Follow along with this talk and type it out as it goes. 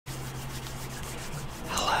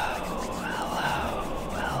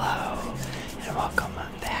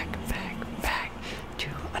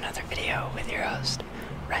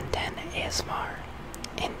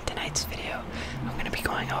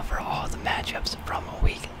matchups from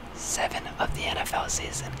week 7 of the NFL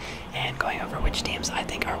season and going over which teams I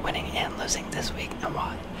think are winning and losing this week and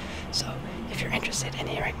why. So if you're interested in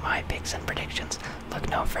hearing my picks and predictions, look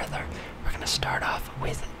no further. We're going to start off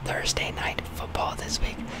with Thursday night football this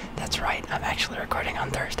week. That's right, I'm actually recording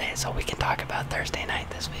on Thursday, so we can talk about Thursday night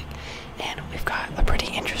this week. And we've got a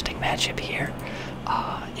pretty interesting matchup here.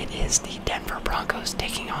 It is the Denver Broncos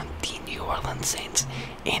taking on the New Orleans Saints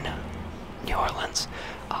in New Orleans.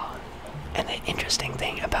 And the interesting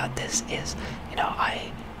thing about this is,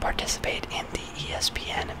 I participate in the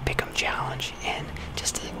ESPN Pick'em Challenge, and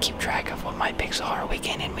just to keep track of what my picks are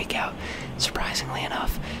week in and week out, surprisingly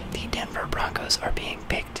enough, the Denver Broncos are being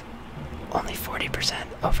picked only 40%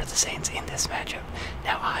 over the Saints in this matchup.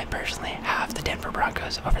 Now, I personally have the Denver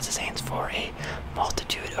Broncos over the Saints for a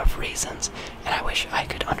multitude of reasons, and I wish I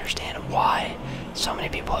could understand why so many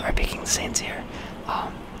people are picking the Saints here.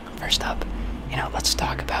 First up, let's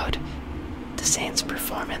talk about the Saints'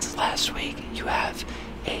 performance last week. You have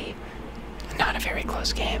not a very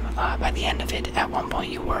close game. By the end of it, at one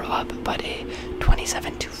point you were up, but a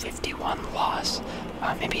 27-51 loss,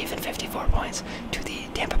 maybe even 54 points, to the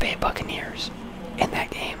Tampa Bay Buccaneers. In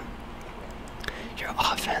that game, your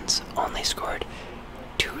offense only scored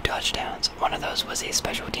 2 touchdowns. One of those was a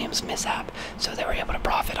special teams mishap, so they were able to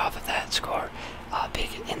profit off of that score big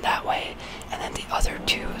in that way. And then the other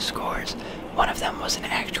 2 scores, one of them was an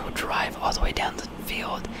actual drive all the way down the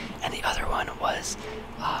field, and the other one was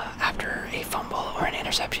after a fumble or an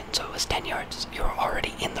interception, so it was 10 yards. You were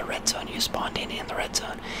already in the red zone. You spawned in the red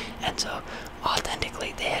zone. And so,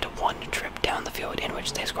 authentically, they had one trip down the field in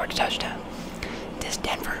which they scored a touchdown. This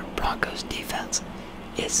Denver Broncos defense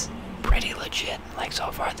is pretty legit. Like,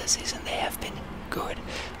 so far this season, they have been good.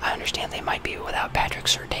 I understand they might be without Patrick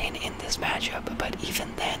Surtain in this matchup, but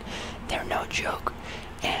even then, they're no joke.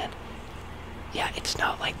 And yeah, it's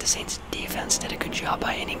not like the Saints defense did a good job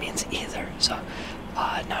by any means either. So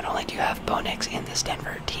not only do you have Bo Nix in this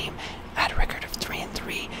Denver team at a record of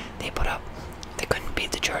 3-3, they couldn't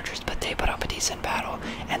beat the Chargers, but they put up a decent battle,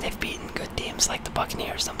 and they've beaten good teams like the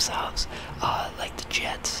Buccaneers themselves, like the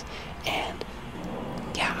Jets, and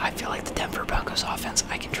yeah, I feel like the Denver Broncos offense,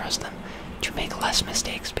 I can trust them to make less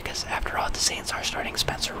mistakes, because after all, the Saints are starting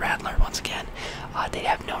Spencer Rattler once again. They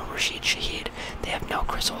have no Rashid Shaheed. They have no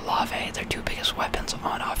Chris Olave, their 2 biggest weapons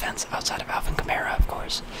on offense, outside of Alvin Kamara, of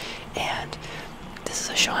course. And this is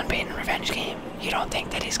a Sean Payton revenge game. You don't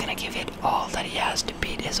think that he's going to give it all that he has to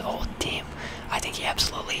beat his old team? I think he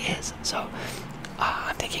absolutely is. So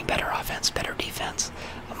I'm thinking better offense, better defense,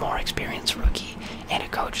 a more experienced rookie, and a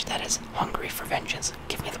coach that is hungry for vengeance.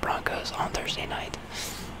 Give me the Broncos on Thursday night.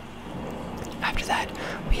 After that,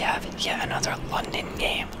 we have yet another London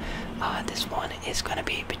game. This one is going to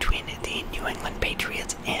be between the New England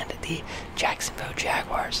Patriots and the Jacksonville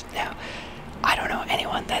Jaguars. Now, I don't know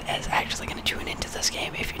anyone that is actually going to tune into this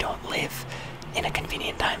game if you don't live in a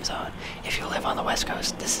convenient time zone. If you live on the West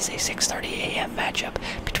Coast, this is a 6:30 a.m. matchup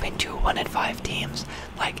between 2 1-5 teams.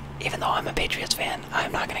 Like, even though I'm a Patriots fan,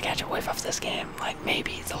 I'm not going to catch a whiff of this game. Like,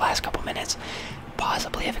 maybe the last couple minutes,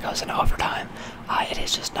 possibly if it goes into overtime. It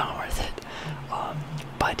is just not worth it.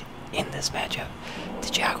 But in this matchup,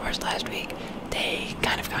 the Jaguars last week, they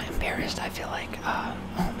kind of got embarrassed, I feel like.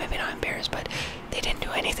 Well, maybe not embarrassed, but they didn't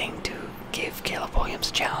do anything to give Caleb Williams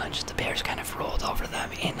a challenge. The Bears kind of rolled over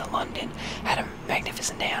them in London, had a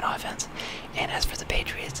magnificent day on offense. And as for the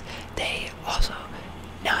Patriots, they also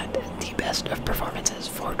not the best of performances,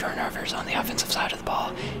 4 turnovers on the offensive side of the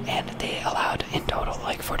ball, and they allowed in total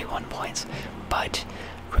like 41 points. But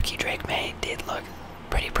rookie Drake May did look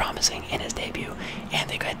pretty promising in his debut, and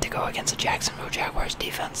they got to go against the Jacksonville Jaguars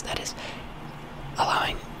defense that is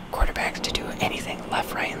allowing quarterbacks to do anything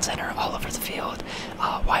left, right, and center all over the field.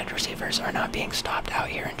 Wide receivers are not being stopped out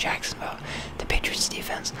here in Jacksonville. The Patriots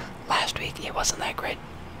defense last week, it wasn't that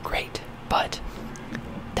great, but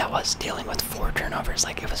that was dealing with 4 turnovers.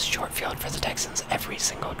 Like, it was short field for the Texans every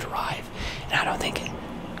single drive, and I don't think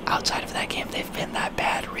outside of that game they've been that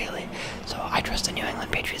bad, really. So I trust the New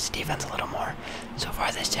England Patriots defense a little more. So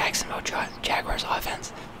far, this Jacksonville Jaguars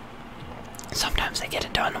offense, sometimes they get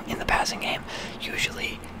it done in the passing game,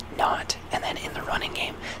 usually not. And then in the running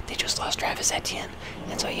game, they just lost Travis Etienne.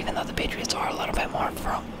 And so even though the Patriots are a little bit more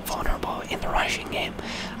vulnerable in the rushing game,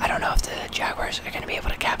 I don't know if the Jaguars are going to be able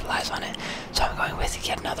to capitalize on it. So I'm going with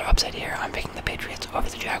yet another upset here. I'm picking the Patriots over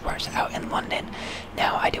the Jaguars out in London.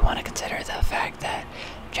 Now, I do want to consider the fact that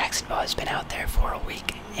Jacksonville has been out there for a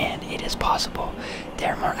week, and it is possible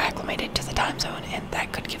they're more acclimated to the time zone, and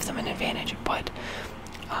that could give them an advantage. But,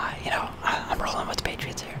 I'm rolling with the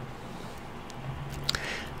Patriots here.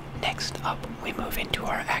 Next up, we move into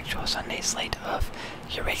our actual Sunday slate of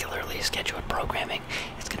irregularly scheduled programming.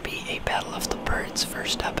 It's going to be a battle of the birds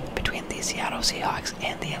first up between the Seattle Seahawks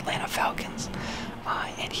and the Atlanta Falcons.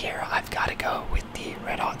 And here I've got to go with the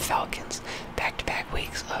Red Hot Falcons. Back-to-back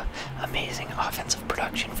weeks of amazing offensive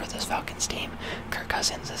production for this Falcons team. Kirk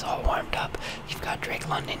Cousins is all warmed up. You've got Drake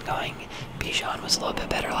London going. Bijan was a little bit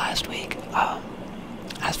better last week.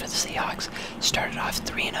 As for the Seahawks, started off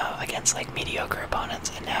 3-0 against like mediocre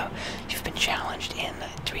opponents, and now you've been challenged in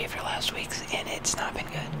 3 of your last weeks, and it's not been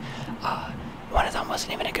good. One of them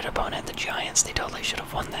wasn't even a good opponent, the Giants. They totally should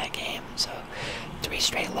have won that game. So 3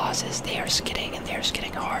 straight losses. They are skidding, and they're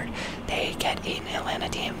skidding hard. They get an Atlanta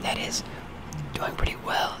team that is doing pretty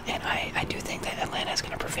well, and I do think that Atlanta is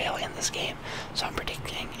going to prevail in this game. So I'm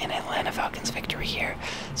predicting an Atlanta Falcons victory here.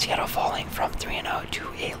 Seattle falling from 3-0 to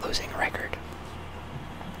a losing record.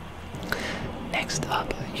 Next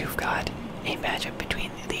up, you've got a matchup between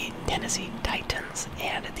the Tennessee Titans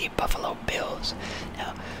and the Buffalo Bills.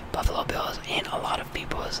 Now, Buffalo Bills in a lot of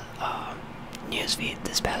people's newsfeed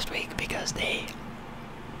this past week because they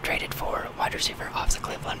traded for wide receiver off the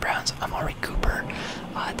Cleveland Browns, Amari Cooper.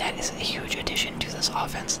 That is a huge addition to this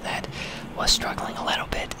offense that was struggling a little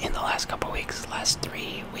bit in the last couple weeks, last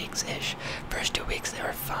 3 weeks-ish. First 2 weeks they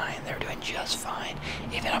were fine, they were doing just fine,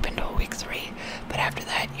 even up until week 3. But after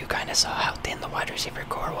that, you kind of saw how thin the wide receiver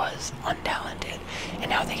core was, untalented, and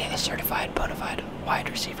now they get a certified, bona fide wide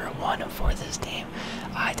receiver 1 for this team.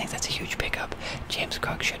 I think that's a huge pickup. James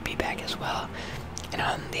Cook should be back as well. And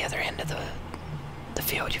on the other end of the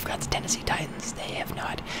field, you've got the Tennessee Titans. They have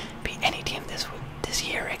not beat any team this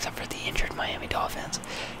year except for the injured Miami Dolphins.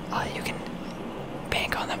 You can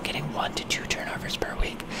bank on them getting 1 to 2 turnovers per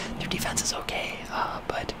week. Their defense is okay,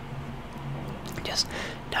 but just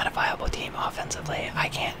not a viable team offensively. I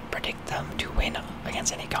can't predict them to win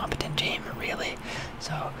against any competent team, really.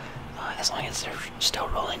 So as long as they're still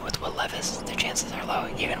rolling with Will Levis, their chances are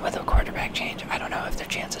low. Even with a quarterback change, I don't know if their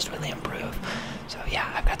chances really improve. So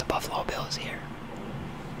yeah, I've got the Buffalo Bills here.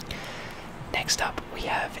 Next up, we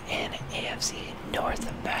have an AFC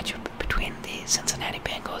North matchup between the Cincinnati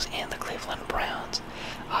Bengals and the Cleveland Browns.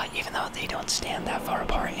 Even though they don't stand that far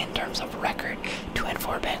apart in terms of record,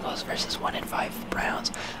 2-4 Bengals versus 1-5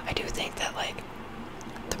 Browns, I do think that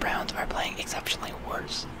the Browns are playing exceptionally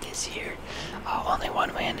worse this year. Only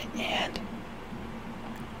 1 win, and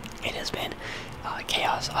it has been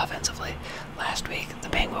chaos offensively. Last week, the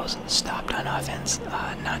Bengals stopped on offense,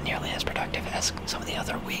 not nearly as productive as some of the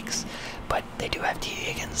other weeks, but they do have T.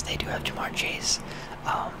 Higgins, they do have Jamar Chase,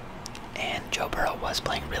 and Joe Burrow was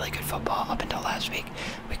playing really good football up until last week.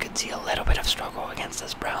 We could see a little bit of struggle against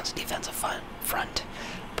this Browns defensive front,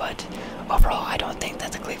 but overall, I don't think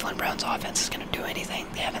that the Cleveland Browns offense is going to do anything.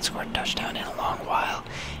 They haven't scored a touchdown in a long while,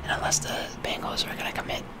 and unless the Bengals are going to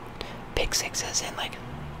commit pick sixes and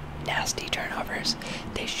nasty turnovers,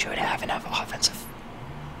 they should have enough offensive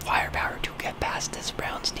firepower to get past this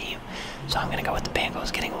Browns team. So I'm going to go with the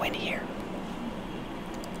Bengals getting a win here.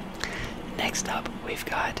 Next up, we've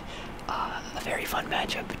got a very fun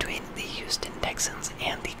matchup between the Houston Texans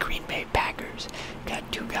and the Green Bay Packers. We've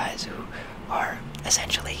got 2 guys who are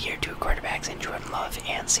essentially year 2 quarterbacks in Jordan Love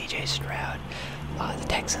and CJ Stroud. The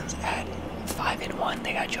Texans at 5-1,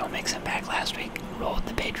 they got Joe Mixon back last week, rolled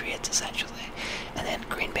the Patriots essentially. And then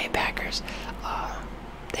Green Bay Packers,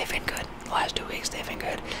 they've been good. The last 2 weeks they've been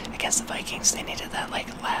good. Against the Vikings, they needed that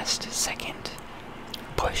last second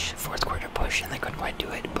push, 4th quarter push, and they couldn't quite do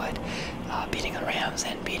it. But beating the Rams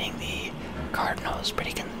and beating the Cardinals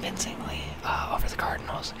pretty convincingly over the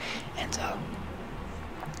Cardinals. And so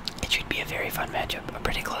it should be a very fun matchup, a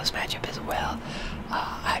pretty close matchup as well.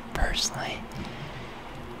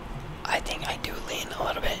 I think I do lean a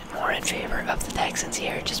little bit more in favor of the Texans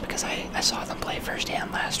here, just because I saw them play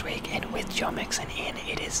firsthand last week, and with Joe Mixon in,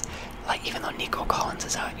 it is even though Nico Collins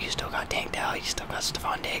is out, you still got Tank Dell, you still got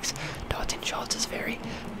Stephon Diggs, Dalton Schultz is very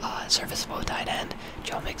serviceable tight end.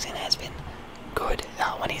 Joe Mixon has been good.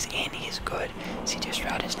 When he's in, he's good. CJ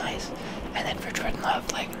Stroud is nice. And then for Jordan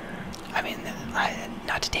Love,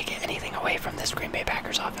 not to take anything away from this Green Bay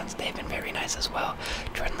Packers offense, they've been very nice as well.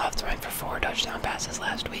 Jordan Love throwing for 4 touchdown passes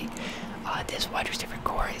last week. This wide receiver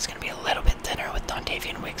core is going to be a little bit thinner with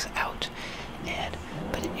Dontavian Wicks out.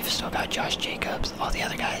 But you've still got Josh Jacobs, all the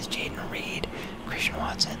other guys, Jaden Reed, Christian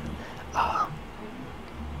Watson.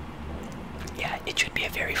 Yeah, it should be a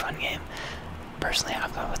very fun game. Personally,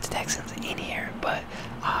 I'm going with the Texans in here, but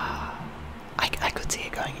I could see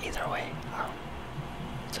it going either way.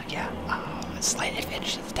 So yeah, a slight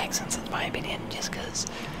advantage to the Texans in my opinion, just because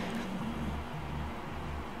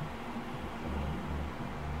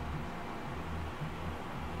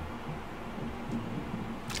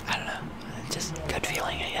I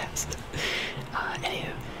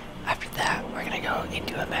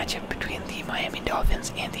into a matchup between the Miami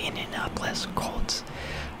Dolphins and the Indianapolis Colts.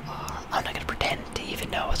 I'm not going to pretend to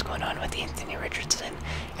even know what's going on with Anthony Richardson.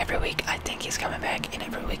 Every week I think he's coming back, and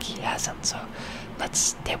every week he hasn't, so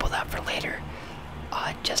let's table that for later.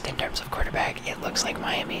 Just in terms of quarterback, it looks like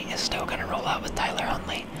Miami is still going to roll out with Tyler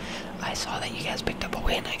Huntley. I saw that you guys picked up a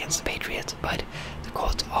win against the Patriots, but the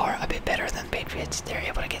Colts are a bit better than the Patriots. They're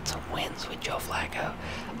able to get some wins with Joe Flacco.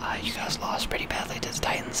 You guys lost pretty badly to the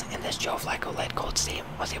Titans, and this Joe Flacco-led Colts team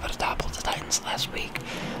was able to topple the Titans last week.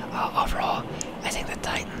 Overall, I think the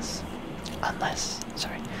Titans, unless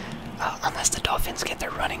the Dolphins get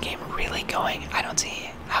their running game really going, I don't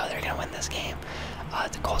see how they're going to win this game.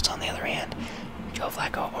 The Colts, on the other hand, Joe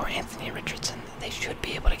Flacco or Anthony Richardson, they should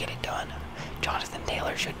be able to get it done. Jonathan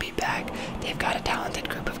Taylor should be back. They've got a talented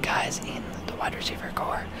group of guys in the wide receiver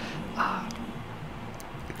core.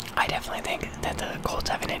 I definitely think that the Colts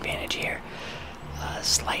have an advantage here. A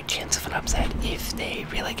slight chance of an upset if they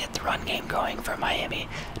really get the run game going for Miami.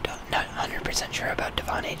 Not 100% sure about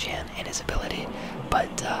Devon Achane and his ability,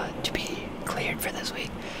 but to be cleared for this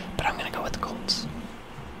week. But I'm going to go with the Colts.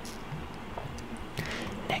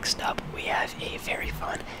 Next up, we have a very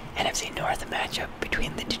fun NFC North matchup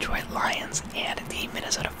between the Detroit Lions and the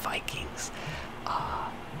Minnesota Vikings.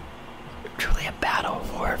 Truly a battle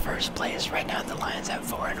for first place. Right now, the Lions at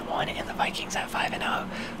 4-1 and the Vikings at 5-0.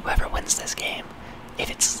 Whoever wins this game,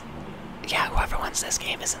 whoever wins this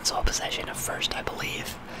game is in sole possession of first, I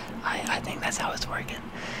believe. I think that's how it's working.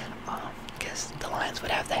 Because the Lions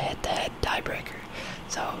would have the head-to-head tiebreaker.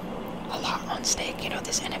 So, a lot on stake. You know,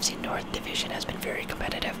 this NFC North division has been very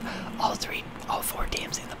competitive. All four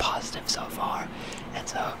teams in the positive so far. And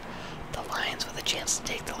so, the Lions with a chance to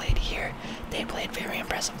take the lead here. They played very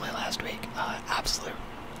impressively last week.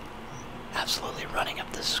 Absolutely running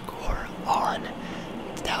up the score on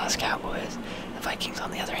the Dallas Cowboys. The Vikings,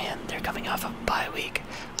 on the other hand, they're coming off a bye week.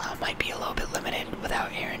 Might be a little bit limited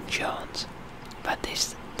without Aaron Jones. But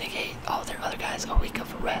they gave all their other guys a week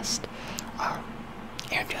of rest.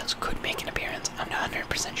 Aaron Jones could make an appearance. I'm not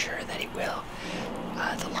 100% sure that he will.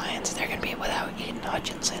 The Lions, they're going to be without Aiden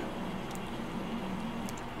Hutchinson.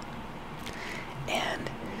 And,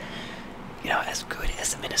 you know, as good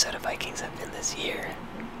as the Minnesota Vikings have been this year,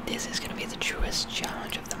 this is going to be the truest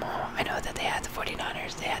challenge of them all. I know that they had the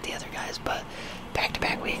 49ers, they had the other guys, but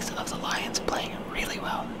back-to-back weeks of the Lions playing really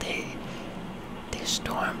well. They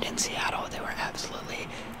stormed in Seattle. They were absolutely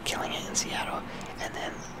killing it in Seattle. And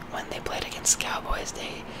then when they played against the Cowboys,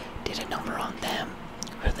 they did a number on them.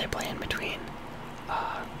 Who did they play in between?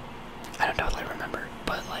 I don't totally remember,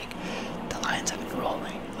 but like the Lions have been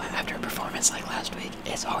rolling. After a performance like last week,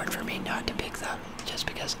 it's hard for me not to pick them just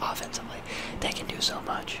because offensively they can do so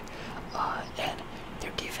much. And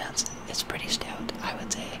their defense is pretty stout, I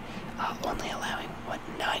would say. Only allowing,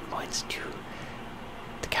 9 points to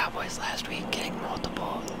the Cowboys last week, getting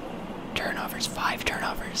multiple turnovers, 5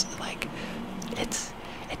 turnovers. Like, it's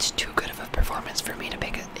too good of a performance for me to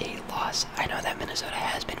pick a loss. I know that Minnesota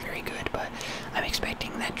has been very good, but I'm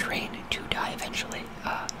expecting that train to die eventually.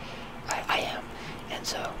 I am. And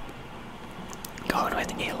so, going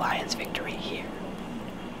with a Lions victory here.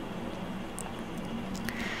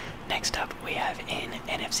 Next up, we have an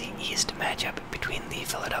NFC East matchup between the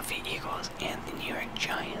Philadelphia Eagles and the New York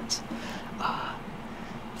Giants.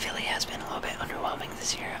 Philly has been a little bit underwhelming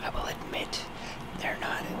this year, I will admit. They're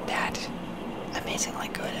not that amazingly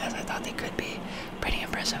good as I thought they could be. Pretty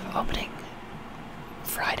impressive opening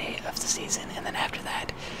Friday of the season, and then after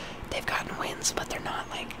that, they've gotten wins, but they're not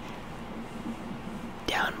like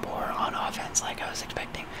downpour on offense like I was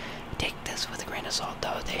expecting. Take this with a grain of salt,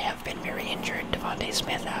 though. They have been very injured. Devontae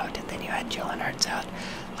Smith out, and then you had Jalen Hurts out.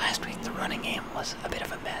 Last week, the running game was a bit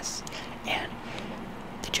of a mess, and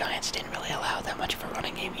the Giants didn't really allow that much of a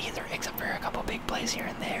running game either, except for a couple big plays here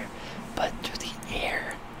and there. But through the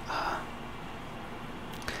air,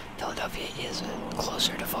 Philadelphia is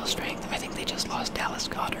closer to full strength. I think they just lost Dallas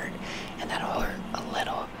Goedert, and that'll hurt a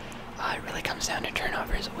little. It really comes down to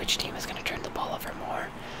turnovers. Which team is going to turn the ball over more?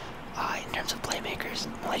 In terms of playmakers,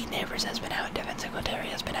 Malik Neighbors has been out, Devin Singletary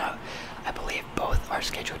has been out. I believe both are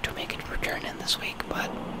scheduled to make a return in this week, but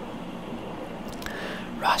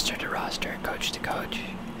roster to roster, coach to coach,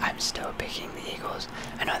 I'm still picking the Eagles.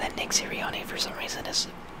 I know that Nick Sirianni, for some reason, is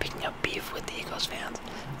picking up beef with the Eagles fans.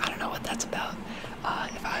 I don't know what that's about.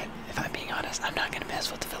 If I'm being honest, I'm not going to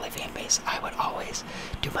mess with the Philly fan base. I would always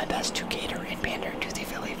do my best to cater and pander to the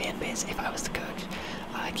Philly fan base if I was the coach.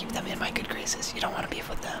 Keep them in my good graces. You don't want to beef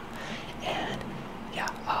with them. And yeah,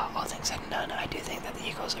 all things said and done, I do think that the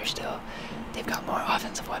Eagles are still, they've got more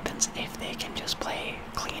offensive weapons. If they can just play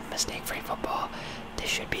clean, mistake-free football, this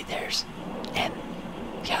should be theirs. And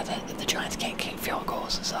yeah, the Giants can't kick field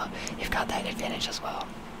goals, so you've got that advantage as well.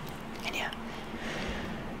 And yeah.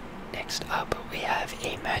 Next up, we have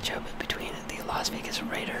a matchup between the Las Vegas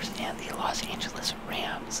Raiders and the Los Angeles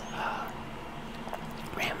Rams.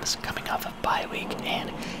 Rams coming off of bye week,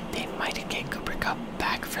 and they might get Cooper Kupp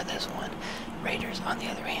back for this one. Raiders, on the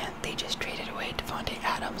other hand, they just traded away Devontae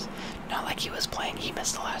Adams. Not like he was playing, he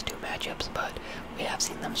missed the last two matchups, but we have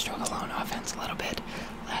seen them struggle on offense a little bit.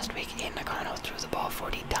 Last week, Aiden O'Connell threw the ball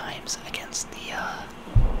 40 times against the,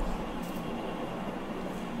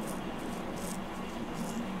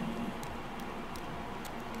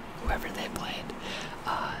 whoever they played.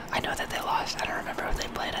 I know that they lost. I don't remember who they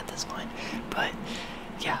played at this point, but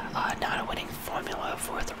yeah, not a winning formula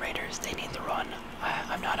for the Raiders. They need the run.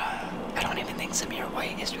 I don't even think Zamir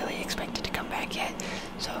White is really expected to come back yet,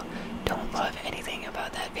 so don't love anything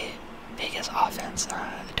about that Vegas offense.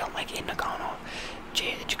 Don't like Aiden O'Connell.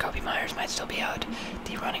 Jacoby Myers might still be out.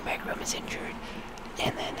 The running back room is injured.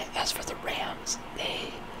 And then as for the Rams,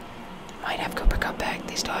 they might have Cooper Kupp back.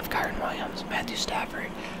 They still have Kyron Williams, Matthew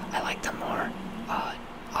Stafford. I like them more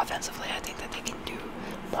offensively. I think that they can do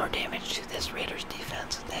more damage to this Raiders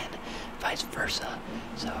defense than vice versa.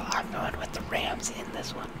 So I'm going with the Rams in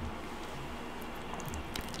this one.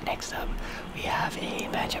 Next up, we have a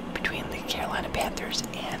matchup between the Carolina Panthers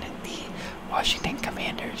and the Washington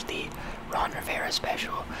Commanders, the Ron Rivera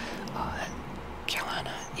special.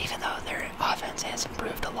 Carolina, even though their offense has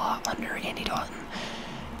improved a lot under Andy Dalton,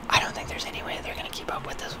 I don't think there's any way they're going to keep up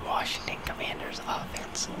with this Washington Commanders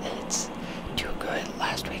offense. It's too good.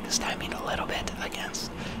 Last week stymied a little bit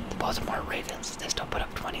against the Baltimore Ravens. They still put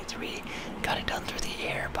up 23, got it done through the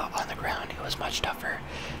air, but on the ground it was much tougher.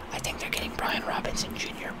 I think they're getting Brian Robinson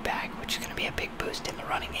Jr. back, which is going to be a big boost in the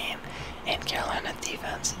running game, and Carolina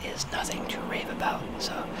defense is nothing to rave about.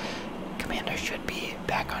 So Commanders should be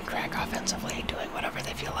back on track offensively, doing whatever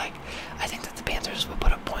they feel like. I think that the Panthers will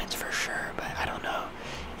put up points for sure, but I don't know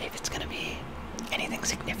if it's going to be anything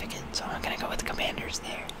significant, so I'm going to go with the Commanders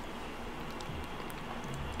there.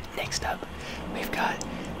 Next up, we've got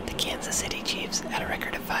the Kansas City Chiefs at a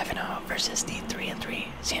record of 5-0 versus the 3-3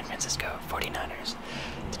 San Francisco 49ers.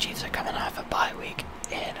 The Chiefs are coming off a bye week,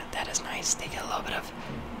 and that is nice. They get a little bit of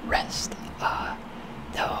rest.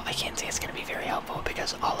 Though I can't say it's going to be very helpful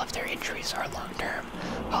because all of their injuries are long-term.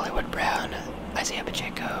 Hollywood Brown, Isaiah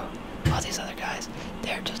Pacheco, all these other guys,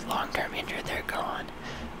 they're just long-term injured. They're gone.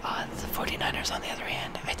 The 49ers, on the other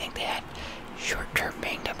hand, I think they had short-term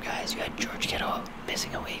banged-up guys. You had George Kittle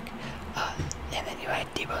missing a week, and then you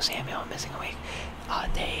had Deebo Samuel missing a week.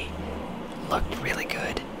 They looked really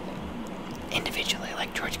good individually,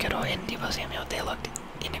 like George Kittle and Deebo Samuel. They looked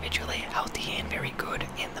individually healthy and very good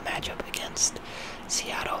in the matchup against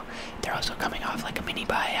Seattle. They're also coming off like a mini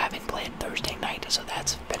bye, having played Thursday night, so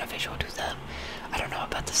that's beneficial to them. I don't know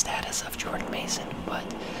about the status of Jordan Mason, but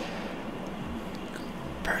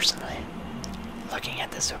personally, looking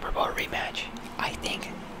at the Super Bowl rematch, I think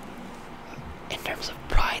in terms of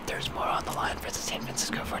pride, there's more on the line for the San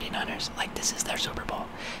Francisco 49ers. Like, this is their Super Bowl.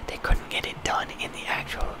 They couldn't get it done in the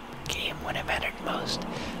actual game when it mattered most.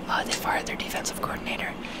 They fired their defensive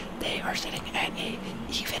coordinator. They are sitting at a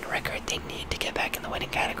even record. They need to get back in the winning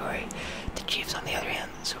category. The Chiefs, on the other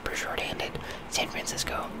hand, super short-handed. San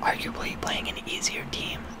Francisco arguably playing an easier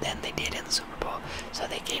team than they did in the Super Bowl, so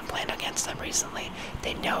they game planned against them recently.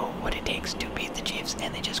 They know what it takes to beat the Chiefs,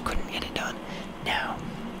 and they just couldn't get it done. Now,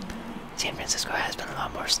 San Francisco has been a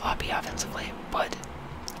lot more sloppy offensively, but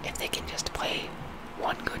if they can just play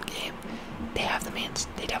one good game, they have the means.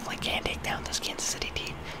 They definitely can take down this Kansas City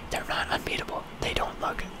team. They're not unbeatable. They don't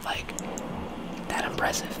look like that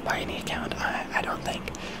impressive by any account, I don't think.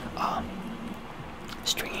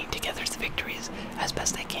 Stringing together the victories as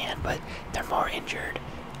best they can, but they're more injured,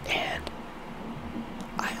 and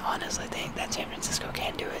I honestly think that San Francisco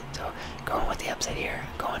can do it. So going with the upset here,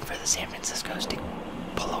 going for the San Francisco's to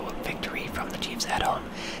pull a victory from the Chiefs at home,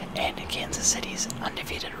 and Kansas City's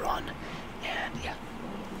undefeated run. And yeah.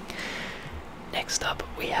 Next up,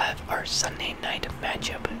 we have our Sunday night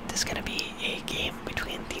matchup. This is going to be a game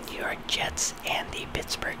between the New York Jets and the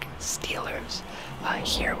Pittsburgh Steelers.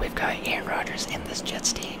 Here we've got Aaron Rodgers in this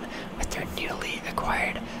Jets team with their newly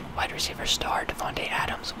acquired wide receiver star, Devontae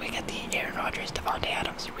Adams. We get the Aaron Rodgers-Devontae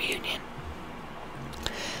Adams reunion.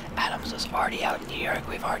 Adams was already out in New York.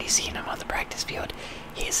 We've already seen him on the practice field.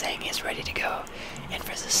 He is saying he's ready to go. And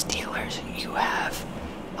for the Steelers, you have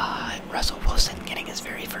Russell Wilson getting his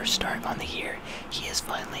very first start on the year. He is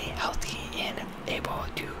finally healthy and able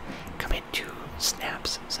to commit to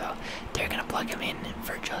snaps, so they're going to plug him in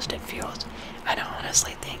for Justin Fields. And I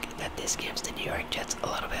honestly think that this gives the New York Jets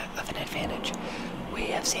a little bit of an advantage. We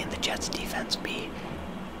have seen the Jets defense be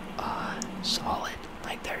solid.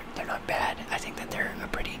 Like they're not bad. I think that they're a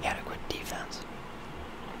pretty adequate defense.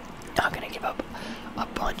 Not gonna give up a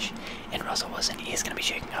bunch. And Russell Wilson is gonna be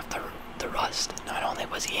shaking off the rust. Not only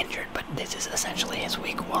was he injured, but this is essentially his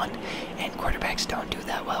week 1, and quarterbacks don't do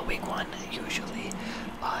that well week 1 usually.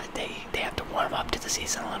 They have to warm up to the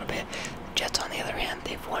season a little bit. Jets, on the other hand,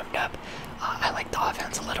 they've warmed up. I like the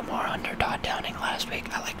offense a little more under Todd Downing last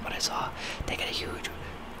week. I liked what I saw. They got a huge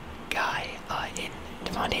guy in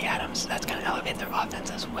Devontae Adams. That's going to elevate their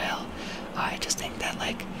offense as well. I just think that,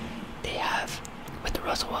 like, they have, with the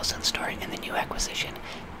Russell Wilson story and the new acquisition,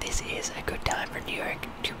 this is a good time for New York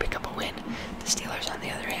to pick up a win. The Steelers, on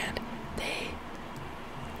the other hand,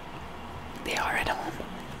 they are at home,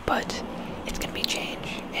 but it's going to be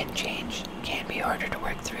change, and change can be harder to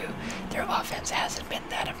work through. Their offense hasn't been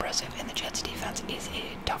that impressive, and the Jets' defense is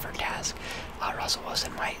a tougher task. Russell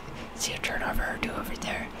Wilson might see a turnover or two over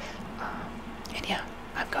there. And yeah,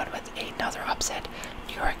 I'm going with another upset.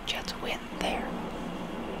 New York Jets win there.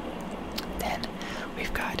 Then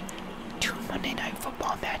we've got 2 Monday Night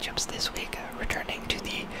Football matchups this week, returning to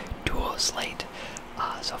the dual slate.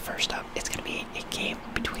 So first up, it's going to be a game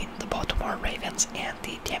between the Baltimore Ravens and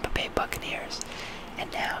the Tampa Bay Buccaneers.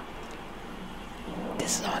 And now,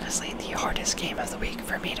 this is honestly the hardest game of the week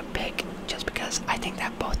for me to pick, just because I think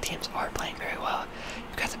that both teams are playing very well.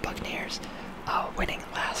 You've got the Buccaneers winning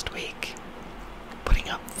last week, putting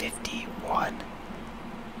up 51.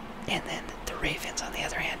 And then the Ravens, on the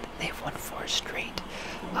other hand, they've won 4 straight,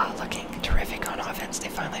 looking terrific on offense. They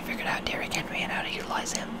finally figured out Derrick Henry and how to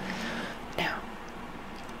utilize him. Now,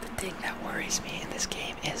 the thing that worries me in this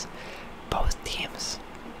game is both teams,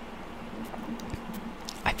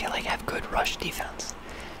 I feel like, have good rush defense.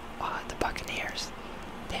 The Buccaneers,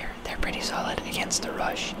 they're pretty solid against the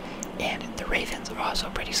rush, and the Ravens are also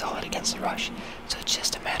pretty solid against the rush. So it's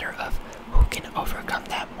just a matter of who can overcome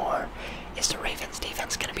that more. Is the Ravens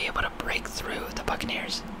defense going to be able to break through the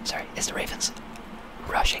Buccaneers? Sorry, is the Ravens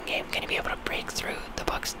rushing game going to be able to break through the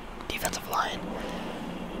Bucs defensive line?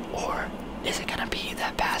 Or is it going to be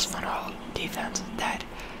that pass funnel defense that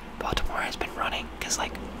Baltimore has been running? Because,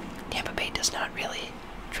 like, Tampa Bay does not really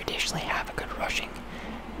traditionally have a good rushing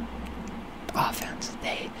offense.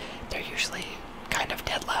 They're usually kind of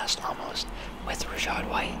dead last almost with Rachaad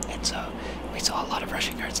White, and so we saw a lot of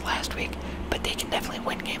rushing yards last week, but they can definitely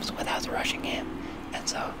win games without the rushing game. And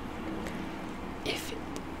so if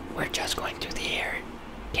we're just going through the air,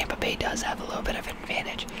 Tampa Bay does have a little bit of an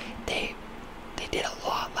advantage. They did a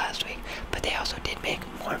lot last week, but they also did make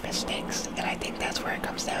more mistakes, and I think that's where it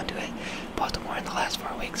comes down to it. Baltimore in the last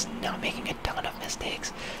 4 weeks not making a ton of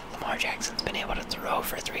mistakes. Lamar Jackson's been able to throw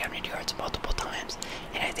for 300 yards multiple times,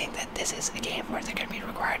 and I think that this is a game where they're going to be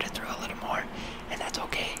required to throw a little more, and that's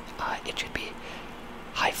okay. It should be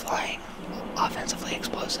high-flying, offensively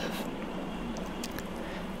explosive.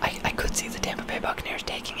 I could see the Tampa Bay Buccaneers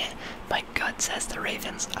taking it. My gut says the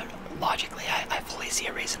Ravens. Logically, I fully see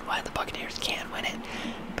a reason why the Buccaneers can win it,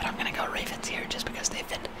 but I'm gonna go Ravens here just because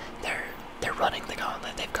they're running the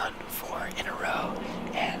gauntlet. They've gone 4 in a row,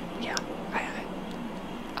 and yeah,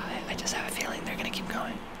 I just have a feeling they're gonna keep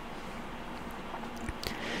going.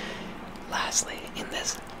 Lastly, in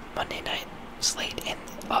this Monday night slate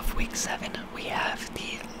of Week 7, we have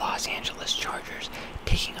the Los Angeles Chargers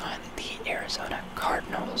taking on the Arizona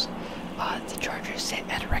Cardinals. The Chargers sit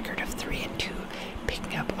at a record of 3-2,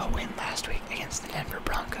 picking up a win last week against the Denver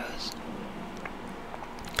Broncos.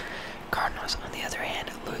 Cardinals, on the other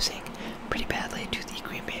hand, losing pretty badly to the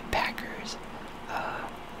Green Bay Packers.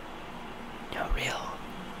 No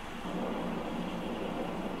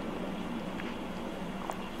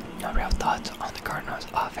real thoughts on the Cardinals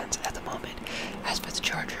offense at the moment. As for the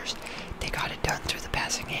Chargers, they got it done through the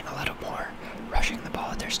passing game a little more, rushing the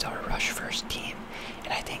ball. They're still a rush first team,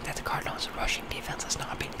 and I think that the Cardinals' rushing defense has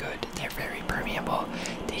not been good. They're very permeable.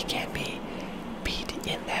 They can be beat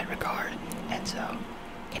in that regard, and so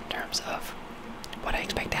in terms of what I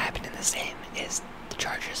expect to happen in this game is the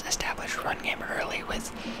Chargers establish run game early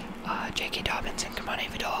with J.K. Dobbins and Kamani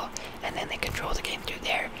Vidal, and then they control the game through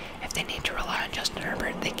there. If they need to rely on Justin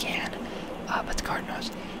Herbert, they can. But the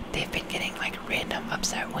Cardinals, they've been getting like random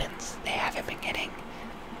upset wins. They haven't been getting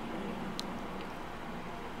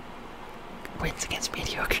wins against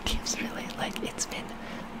mediocre teams, really. Like, it's been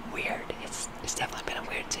weird. It's definitely been a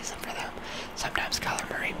weird season for them. Sometimes Kyler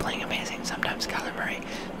Murray playing amazing, sometimes Kyler Murray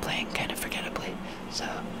playing kind of forgettably. So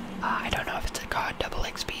I don't know if it's a COD double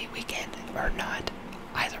XP weekend or not.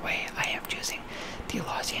 Either way, I am choosing the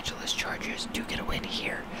Los Angeles Chargers to get a win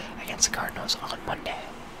here against the Cardinals on Monday.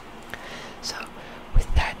 So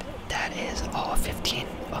with that, that is all 15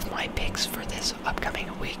 of my picks for this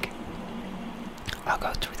upcoming week. I'll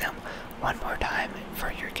go through them one more time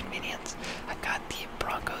for your convenience. I got the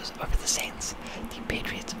Broncos over the Saints, the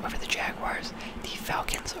Patriots over the Jaguars, the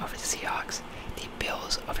Falcons over the Seahawks, the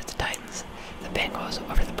Bills over the Titans, the Bengals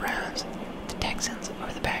over the Browns, the Texans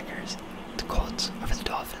over the Packers, the Colts over the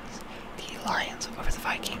Dolphins, the Lions over the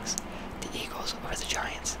Vikings, the Eagles over the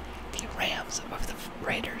Giants, the Rams over the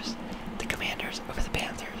Raiders, the Commanders over the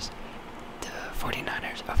Panthers, the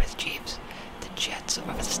 49ers over the Chiefs, the Jets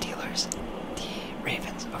over the Steelers, the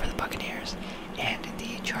Ravens over the Buccaneers, and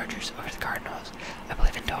the Chargers over the Cardinals. I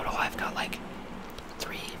believe in total I've got like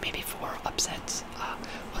 3, maybe 4 upsets.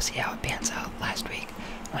 We'll see how it pans out. Last week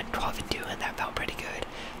went 12-2 and that felt pretty good.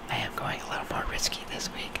 I am going a little more risky this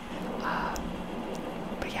week.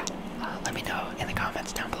 But yeah, let me know in the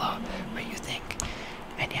comments down below what you think.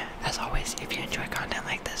 And yeah, as always, if you enjoy content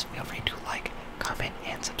like this, feel free to like, comment,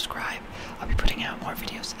 and subscribe. I'll be putting out more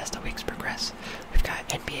videos as the weeks progress. We've got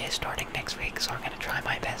NBA starting next week, so I'm going to try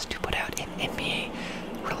my best to put out an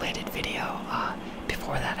NBA-related video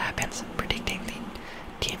before that happens, predicting the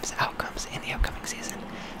team's outcomes in the upcoming season.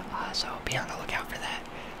 So be on the lookout for that.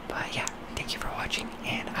 But yeah, thank you for watching,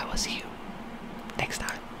 and I will see you next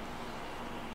time.